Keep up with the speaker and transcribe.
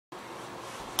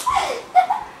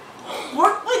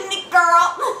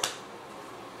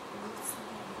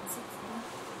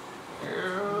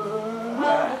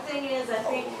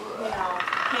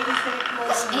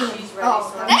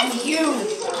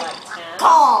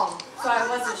So I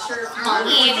wasn't sure if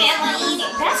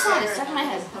That song is stuck in my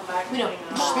head. We know.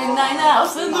 Ich bin ein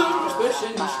Ausländer, spreche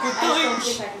nicht gut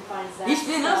Deutsch. Ich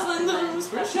bin Ausländer,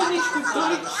 spreche nicht gut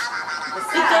Deutsch.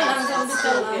 Bitte langsam,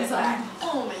 bitte langsam.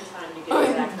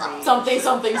 Something,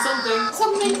 something, something.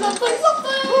 Something, something,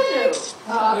 something. Who knew?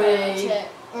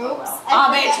 Oops.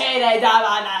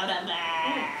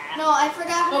 No, I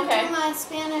forgot how to do my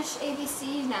Spanish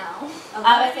ABC now. And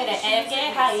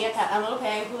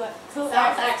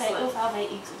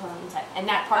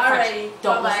that part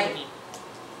don't listen to me.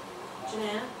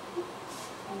 Jeanette,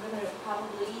 I'm going to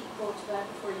probably go to bed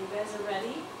before you guys are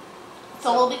ready.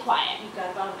 So we'll be quiet. You've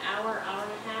got about an hour, hour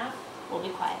and a half. We'll be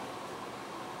quiet.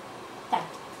 Done.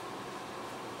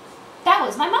 That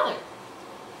was my mother.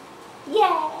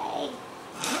 Yay!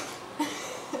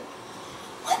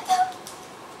 What the?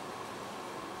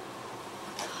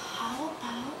 How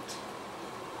about?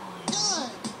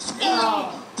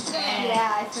 Oh.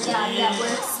 Yeah, I forgot that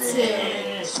works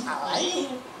too. Sorry.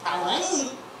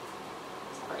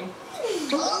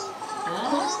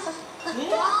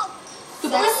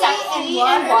 Super sexy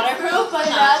and waterproof, but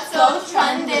not so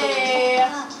trendy.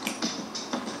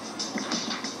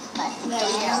 There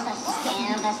we go.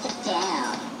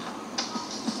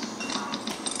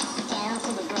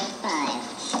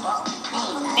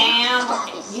 Damn.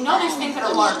 You know there's things that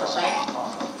are larger, right?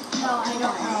 No, I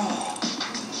don't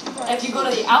know. If you go to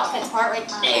the outfits part right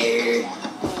there.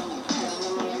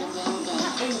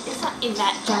 It's not in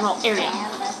that general area.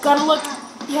 Gotta look.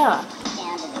 Yeah.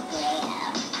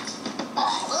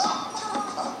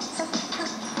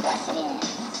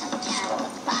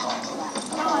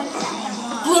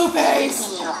 Blue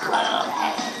face.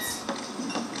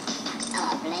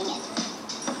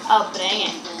 Oh, bring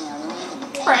it.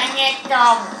 Bring it,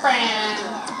 girlfriend.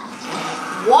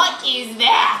 What is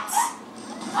that?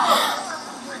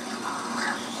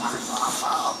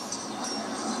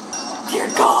 Dear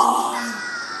God.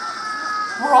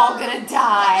 We're all gonna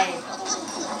die.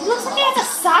 He looks like he has a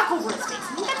sock over his face.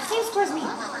 He's got the same score as me.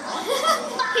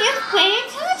 He is way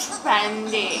too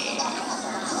trendy.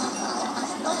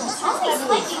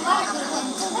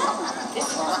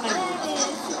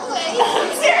 I'm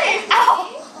serious. Ow.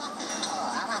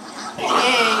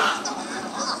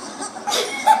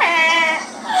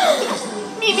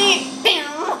 Me.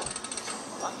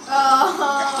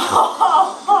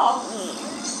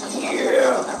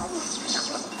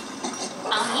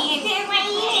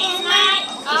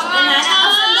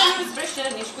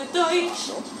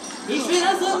 Ich bin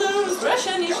Ausländer und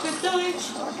spreche nicht gut Deutsch.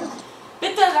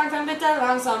 Bitte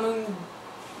langsam und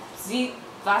Sie,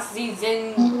 was Sie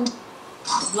sind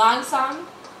langsam.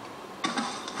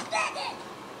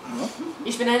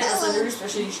 Ich bin ein Ausländer und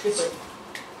spreche nicht gut Deutsch.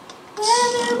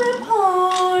 Weather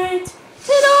report.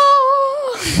 Ta-da!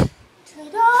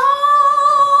 Ta-da!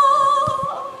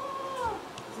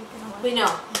 We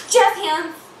know. Jeff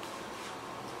hands.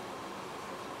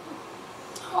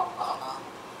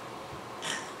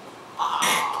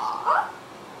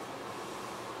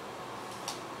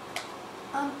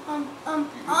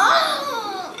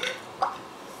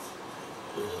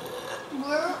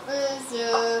 Where is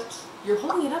it? You're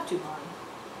holding it up too hard.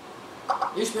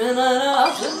 Ich bin ein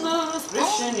Ausländer und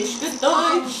spreche nicht gut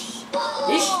Deutsch.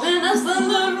 Ich bin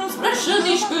Ausländer und spreche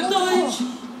nicht gut Deutsch.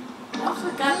 I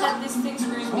forgot that this thing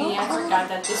screws me. I forgot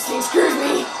that this thing screws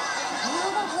me.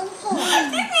 I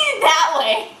didn't mean it that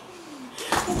way.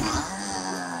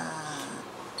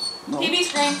 PB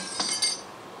scream.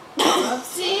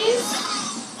 Oopsies.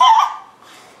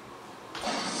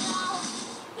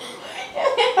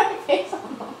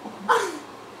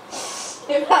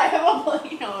 If I have a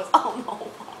bloody nose, I'll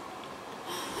know.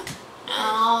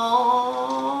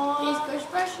 Oh. Please push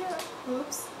pressure.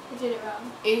 Oops, I did it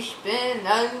wrong. Ich bin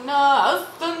ein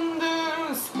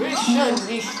Ausländer, spreche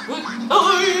nicht gut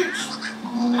Deutsch.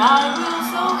 I will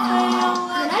so fail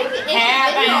You're not even in the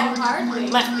video hardly.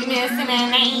 Must be missing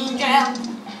an angel.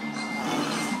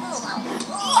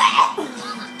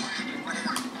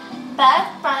 Best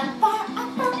friend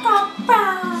forever.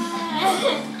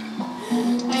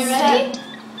 Are you ready?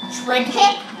 Trick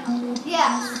hip.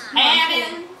 Yes.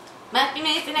 Heaven must be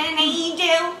missing an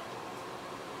angel.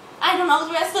 I don't know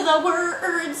the rest of the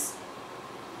words.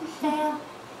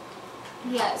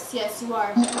 Yes, you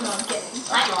are. No, I'm kidding.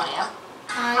 I know I am.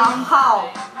 How?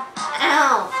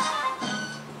 Ow.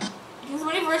 Can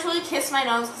somebody virtually kiss my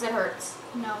nose because it hurts?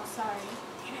 No, sorry.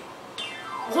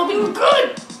 I was hoping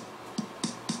good.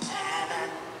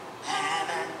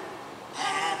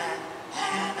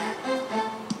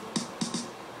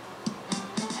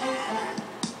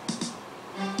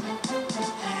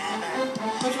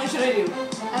 Which one should I do?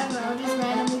 I don't know, just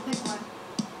randomly pick one.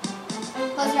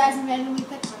 Close your eyes and randomly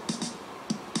pick one.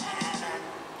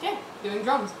 Okay, doing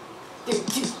drums.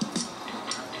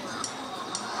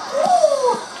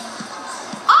 Ooh.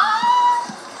 Ah!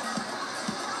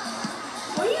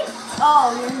 What are you?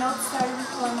 Oh, your notes started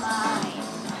before mine.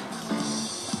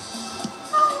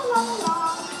 La la la.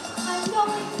 I'm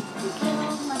going to kill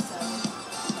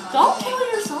myself. Don't kill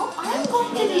yourself. I'm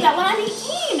going to do that when I'm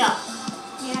 18.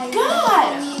 Yeah, you're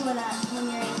God. gonna kill me when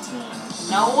you're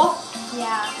 18. No.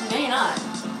 Yeah. No, you're not.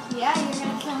 Yeah, you're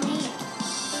gonna kill me.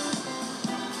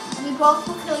 We both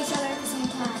will kill each other at the same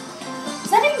time. Is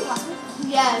that even possible?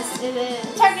 Yes, it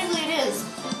is. Technically, it is.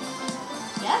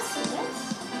 Yes, it is.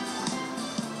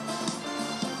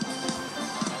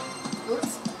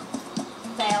 Oops.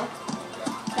 Fail.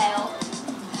 Fail.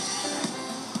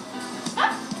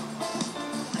 Ah.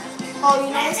 Oh,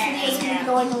 you know this video is gonna be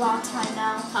going a long time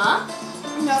now. Huh?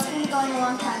 You know it's gonna be going a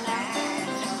long time now.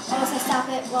 Unless I stop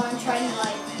it while I'm trying to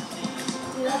like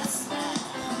do this.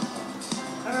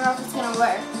 I don't know if it's gonna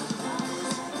work.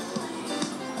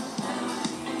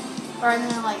 Or I'm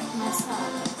gonna like mess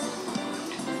up.